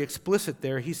it very explicit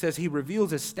there. He says He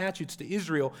reveals His statutes to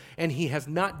Israel, and He has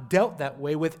not dealt that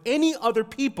way with any other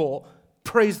people.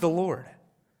 Praise the Lord.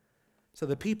 So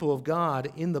the people of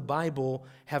God in the Bible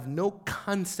have no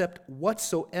concept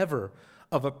whatsoever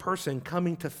of a person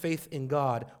coming to faith in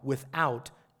God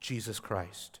without Jesus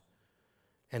Christ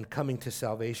and coming to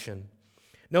salvation.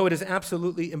 No, it is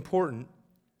absolutely important.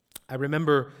 I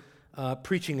remember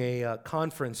preaching a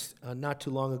conference not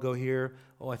too long ago here.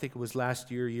 I think it was last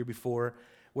year, year before,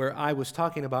 where I was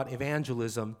talking about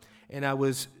evangelism, and I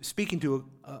was speaking to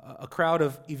a crowd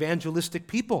of evangelistic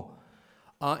people.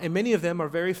 And many of them are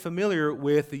very familiar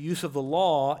with the use of the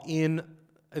law in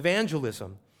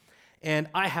evangelism. And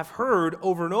I have heard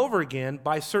over and over again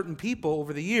by certain people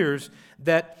over the years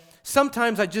that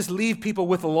sometimes I just leave people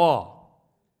with the law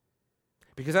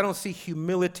because I don't see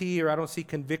humility or I don't see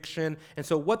conviction. And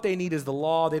so what they need is the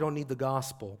law. They don't need the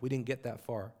gospel. We didn't get that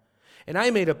far. And I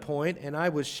made a point, and I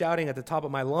was shouting at the top of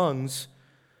my lungs,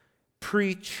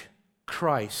 preach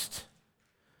Christ.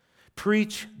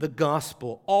 Preach the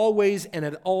gospel, always and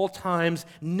at all times.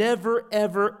 Never,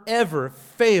 ever, ever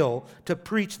fail to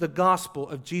preach the gospel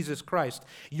of Jesus Christ.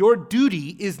 Your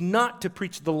duty is not to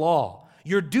preach the law.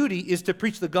 Your duty is to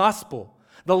preach the gospel.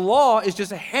 The law is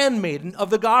just a handmaiden of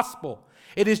the gospel.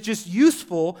 It is just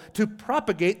useful to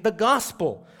propagate the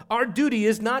gospel. Our duty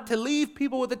is not to leave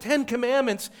people with the 10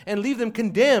 Commandments and leave them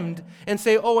condemned and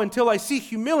say, until I see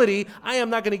humility, I am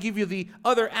not going to give you the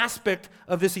other aspect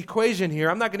of this equation here.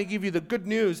 I'm not going to give you the good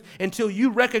news until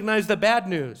you recognize the bad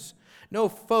news. No,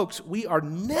 folks, we are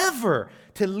never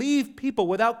to leave people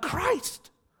without Christ.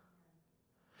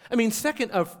 1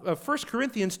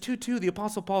 Corinthians 2:2, the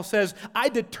Apostle Paul says, I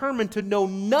determined to know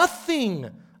nothing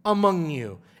among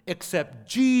you except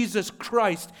Jesus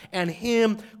Christ and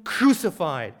Him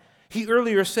crucified. He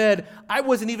earlier said, I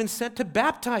wasn't even sent to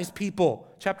baptize people,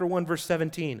 chapter 1, verse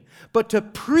 17, but to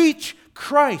preach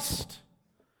Christ.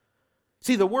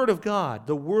 See, the Word of God,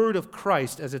 the Word of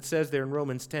Christ, as it says there in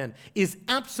Romans 10, is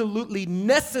absolutely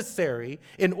necessary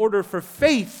in order for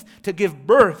faith to give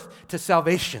birth to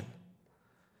salvation.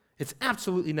 It's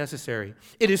absolutely necessary.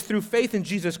 It is through faith in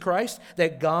Jesus Christ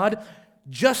that God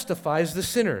justifies the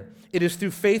sinner. It is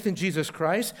through faith in Jesus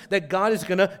Christ that God is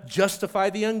going to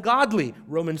justify the ungodly.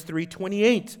 Romans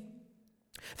 3:28.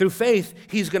 Through faith,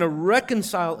 He's going to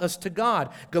reconcile us to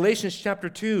God. Galatians chapter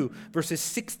 2, verses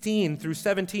 16 through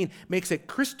 17 makes it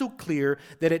crystal clear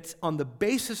that it's on the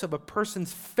basis of a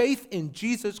person's faith in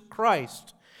Jesus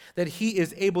Christ that he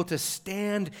is able to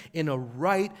stand in a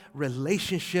right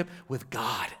relationship with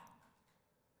God.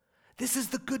 This is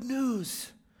the good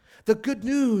news. The good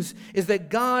news is that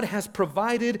God has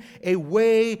provided a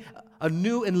way, a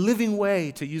new and living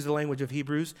way, to use the language of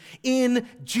Hebrews, in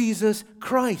Jesus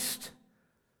Christ.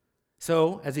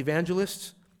 So, as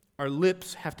evangelists, our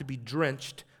lips have to be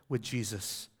drenched with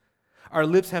Jesus. Our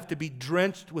lips have to be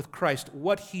drenched with Christ,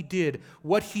 what He did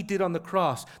on the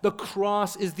cross. The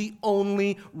cross is the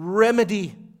only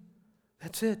remedy.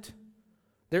 That's it.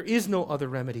 There is no other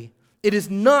remedy. It is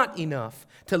not enough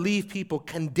to leave people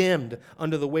condemned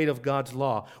under the weight of God's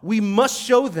law. We must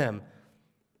show them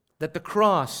that the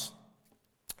cross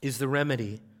is the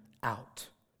remedy out.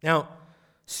 Now,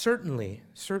 certainly,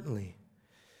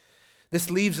 this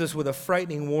leaves us with a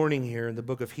frightening warning here in the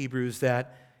book of Hebrews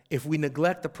that if we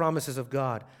neglect the promises of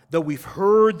God, though we've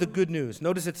heard the good news,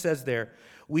 notice it says there,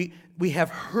 we have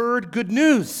heard good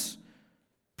news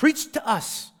preached to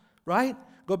us, right?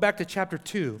 Go back to chapter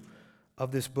 2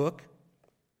 of this book,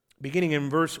 beginning in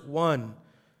verse 1.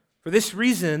 For this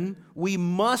reason, we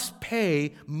must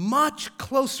pay much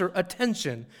closer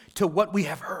attention to what we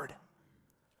have heard.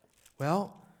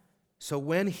 Well, so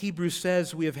when Hebrews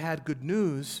says we have had good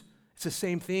news, it's the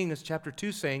same thing as chapter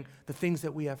 2 saying the things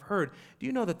that we have heard. Do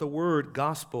you know that the word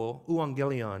gospel,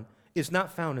 euangelion, is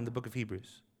not found in the book of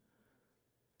Hebrews?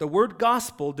 The word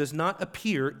gospel does not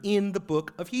appear in the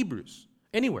book of Hebrews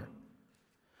anywhere.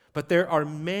 But there are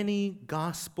many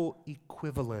gospel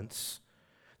equivalents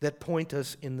that point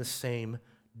us in the same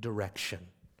direction,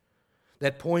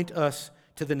 that point us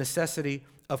to the necessity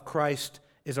of Christ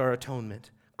as our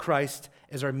atonement, Christ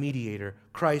as our mediator,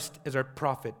 Christ as our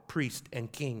prophet, priest,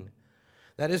 and king.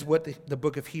 That is what the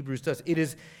book of Hebrews does. It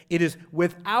is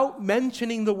without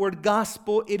mentioning the word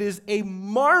gospel, it is a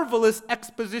marvelous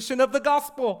exposition of the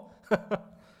gospel.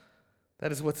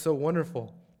 That is what's so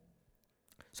wonderful.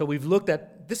 So we've looked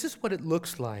at, this is what it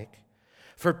looks like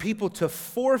for people to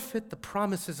forfeit the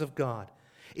promises of God.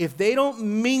 If they don't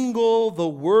mingle the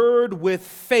word with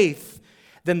faith,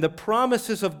 then the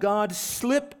promises of God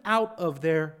slip out of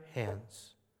their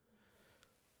hands.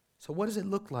 So what does it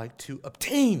look like to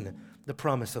obtain the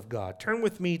promise of God? Turn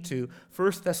with me to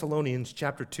 1 Thessalonians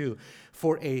chapter 2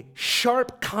 for a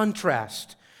sharp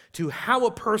contrast to how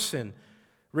a person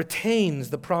retains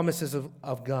the promises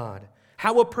of God,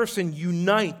 how a person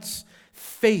unites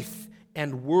faith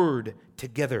and word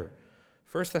together.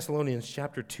 1 Thessalonians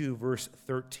chapter 2, verse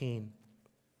 13.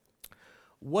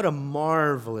 What a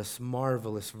marvelous,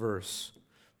 marvelous verse.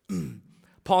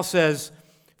 Paul says,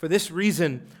 for this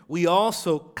reason, we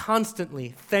also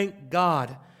constantly thank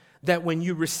God that when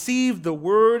you received the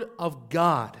word of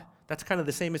God, that's kind of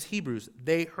the same as Hebrews,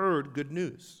 they heard good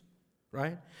news,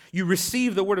 right? You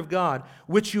received the word of God,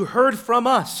 which you heard from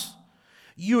us.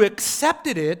 You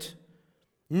accepted it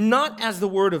not as the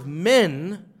word of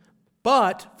men,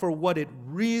 but for what it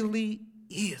really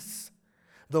is,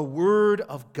 the word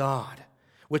of God,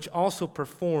 which also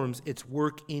performs its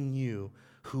work in you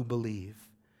who believe.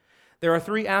 There are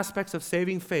three aspects of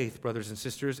saving faith, brothers and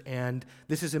sisters, and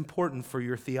this is important for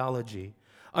your theology.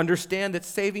 Understand that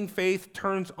saving faith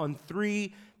turns on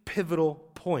three pivotal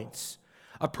points.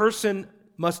 A person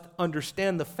must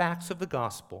understand the facts of the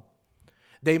gospel.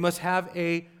 They must have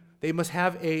a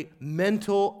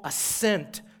mental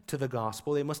assent to the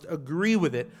gospel. They must agree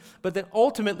with it, but then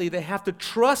ultimately they have to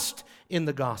trust in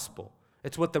the gospel.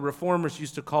 It's what the reformers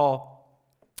used to call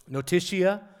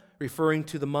notitia, referring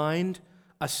to the mind,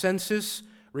 assensus,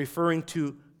 referring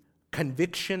to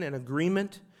conviction and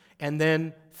agreement, and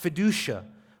then fiducia,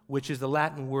 which is the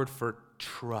Latin word for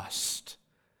trust,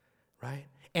 right?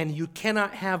 And you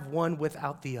cannot have one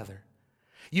without the other.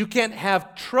 You can't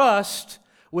have trust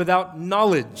without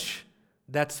knowledge.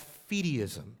 That's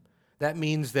fideism. That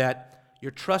means that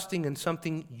you're trusting in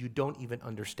something you don't even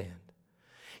understand.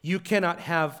 You cannot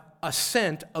have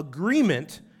assent,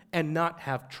 agreement, and not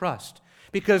have trust.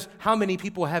 Because how many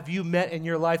people have you met in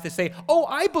your life that say, oh,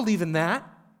 I believe in that,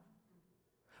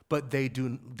 but they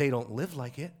don't live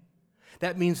like it?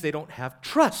 That means they don't have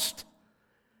trust,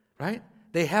 right?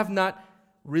 They have not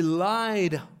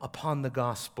relied upon the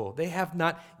gospel. They have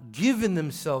not given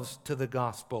themselves to the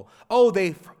gospel. Oh,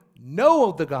 they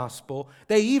know the gospel.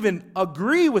 They even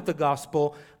agree with the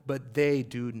gospel, but they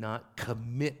do not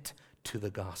commit to the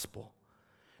gospel.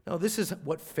 Now, this is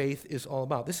what faith is all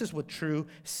about. This is what true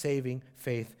saving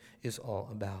faith is all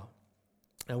about.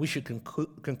 Now, we should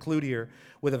conclude here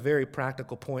with a very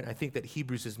practical point I think that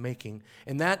Hebrews is making,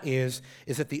 and that is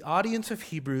that the audience of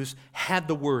Hebrews had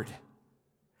the word.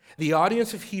 The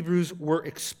audience of Hebrews were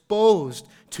exposed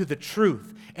to the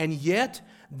truth, and yet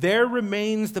there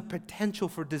remains the potential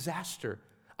for disaster.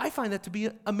 I find that to be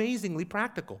amazingly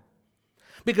practical.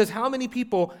 Because how many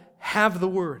people have the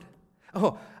word?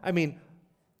 Oh, I mean,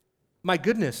 my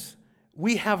goodness,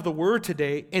 we have the word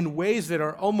today in ways that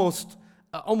are almost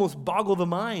boggle the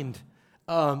mind.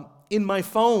 In my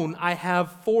phone, I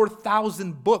have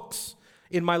 4,000 books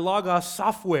in my Logos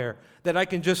software that I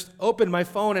can just open my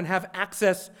phone and have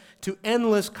access to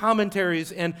endless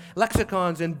commentaries and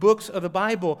lexicons and books of the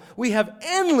Bible. We have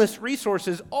endless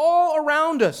resources all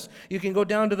around us. You can go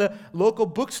down to the local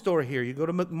bookstore here. You go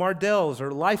to Mardell's or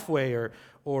Lifeway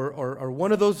or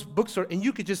one of those bookstores, and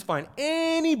you could just find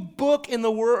any book in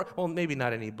the world. Well, maybe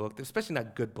not any book, especially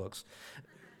not good books.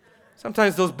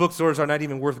 Sometimes those bookstores are not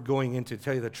even worth going into, to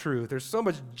tell you the truth. There's so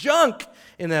much junk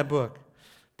in that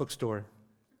bookstore.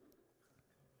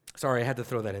 Sorry, I had to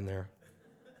throw that in there.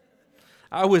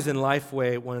 I was in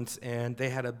Lifeway once, and they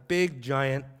had a big,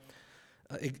 giant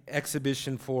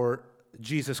exhibition for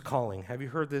Jesus Calling. Have you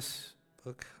heard this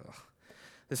book? Oh.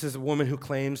 This is a woman who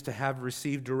claims to have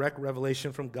received direct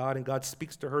revelation from God, and God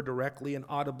speaks to her directly and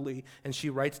audibly, and she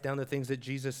writes down the things that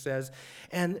Jesus says.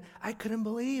 And I couldn't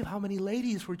believe how many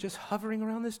ladies were just hovering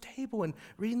around this table and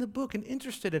reading the book and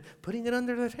interested in putting it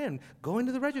under their hand, going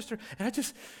to the register.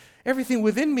 And everything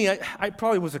within me, I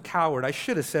probably was a coward. I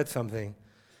should have said something.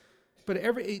 But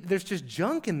there's just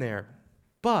junk in there.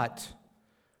 But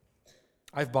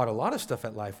I've bought a lot of stuff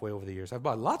at Lifeway over the years. I've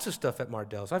bought lots of stuff at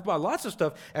Mardell's. I've bought lots of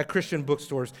stuff at Christian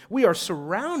bookstores. We are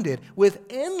surrounded with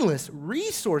endless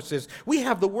resources. We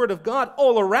have the Word of God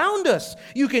all around us.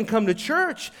 You can come to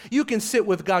church. You can sit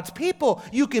with God's people.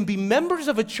 You can be members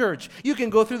of a church. You can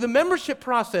go through the membership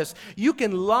process. You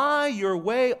can lie your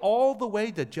way all the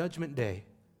way to Judgment Day.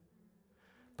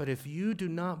 But if you do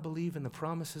not believe in the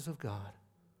promises of God,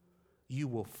 you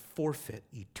will forfeit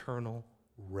eternal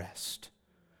rest.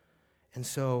 And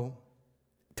so,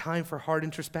 time for hard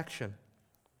introspection.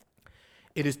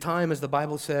 It is time, as the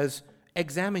Bible says,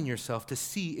 examine yourself to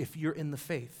see if you're in the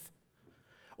faith.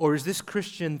 Or is this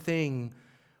Christian thing,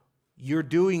 you're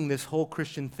doing this whole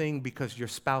Christian thing because your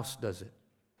spouse does it?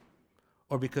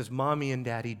 Or because mommy and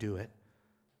daddy do it,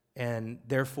 and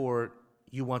therefore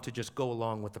you want to just go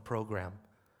along with the program?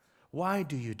 Why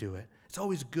do you do it? It's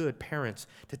always good, parents,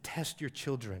 to test your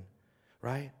children,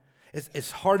 right?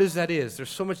 As hard as that is, there's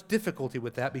so much difficulty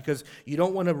with that because you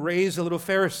don't want to raise a little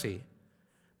Pharisee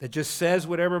that just says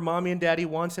whatever mommy and daddy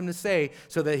wants him to say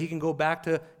so that he can go back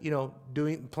to,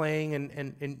 playing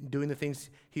and doing the things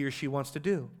he or she wants to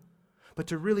do. But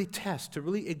to really test, to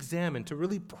really examine, to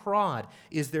really prod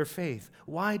is their faith.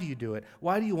 Why do you do it?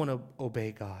 Why do you want to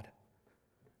obey God?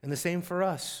 And the same for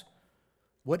us.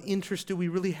 What interest do we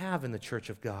really have in the church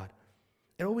of God?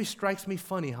 It always strikes me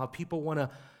funny how people want to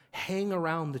hang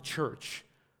around the church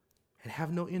and have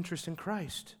no interest in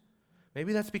Christ.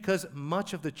 Maybe that's because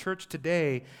much of the church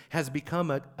today has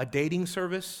become a dating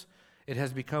service. It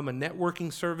has become a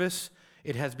networking service.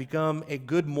 It has become a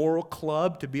good moral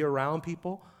club to be around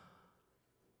people.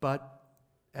 But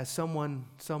as someone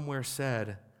somewhere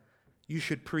said, you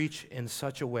should preach in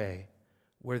such a way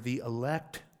where the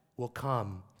elect will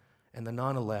come and the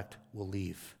non-elect will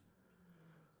leave.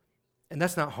 And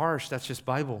that's not harsh, that's just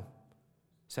Bible.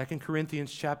 2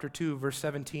 Corinthians chapter 2, verse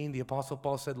 17, the Apostle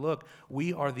Paul said, look,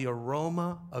 we are the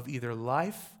aroma of either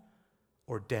life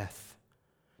or death.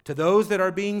 To those that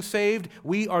are being saved,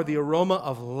 we are the aroma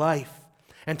of life.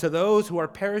 And to those who are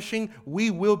perishing, we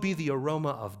will be the aroma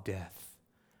of death.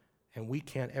 And we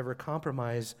can't ever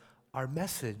compromise our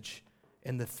message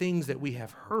and the things that we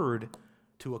have heard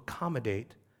to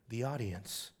accommodate the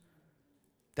audience.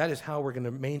 That is how we're going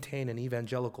to maintain an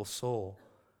evangelical soul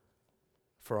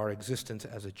for our existence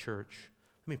as a church.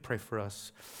 Let me pray for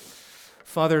us.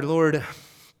 Father, Lord,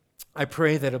 I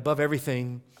pray that above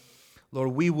everything, Lord,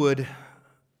 we would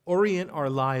orient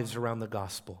our lives around the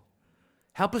gospel.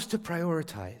 Help us to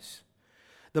prioritize.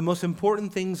 The most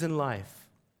important things in life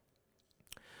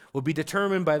will be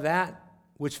determined by that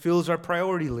which fills our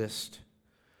priority list,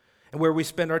 and where we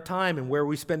spend our time, and where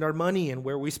we spend our money, and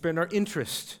where we spend our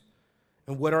interest,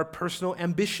 and what our personal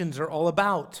ambitions are all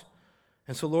about.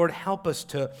 And so, Lord, help us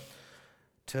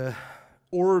to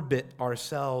orbit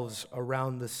ourselves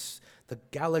around the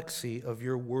galaxy of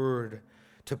your word,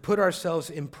 to put ourselves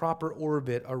in proper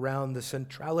orbit around the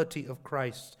centrality of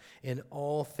Christ in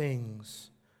all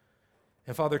things.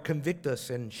 And Father, convict us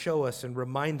and show us and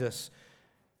remind us,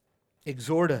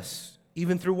 exhort us,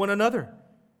 even through one another,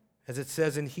 as it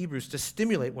says in Hebrews, to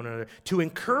stimulate one another, to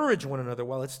encourage one another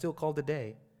while it's still called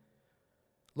today.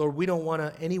 Lord, we don't want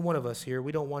to, any one of us here,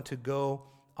 we don't want to go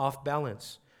off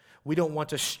balance. We don't want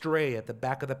to stray at the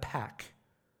back of the pack.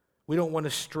 We don't want to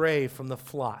stray from the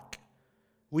flock.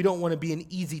 We don't want to be an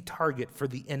easy target for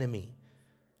the enemy.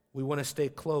 We want to stay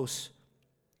close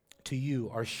to you,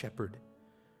 our shepherd.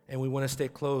 And we want to stay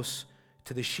close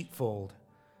to the sheepfold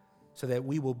so that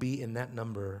we will be in that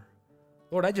number.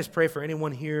 Lord, I just pray for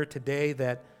anyone here today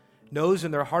that knows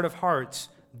in their heart of hearts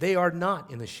they are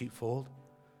not in the sheepfold.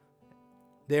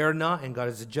 They are not in God.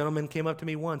 As a gentleman came up to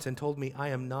me once and told me, I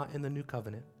am not in the new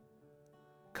covenant.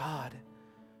 God,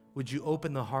 would you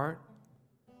open the heart?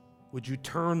 Would you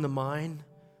turn the mind?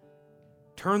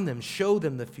 Turn them, show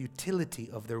them the futility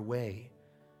of their way,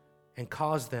 and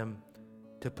cause them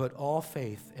to put all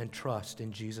faith and trust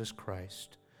in Jesus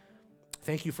Christ.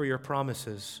 Thank you for your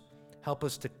promises. Help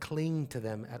us to cling to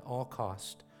them at all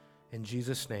cost. In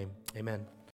Jesus' name, amen.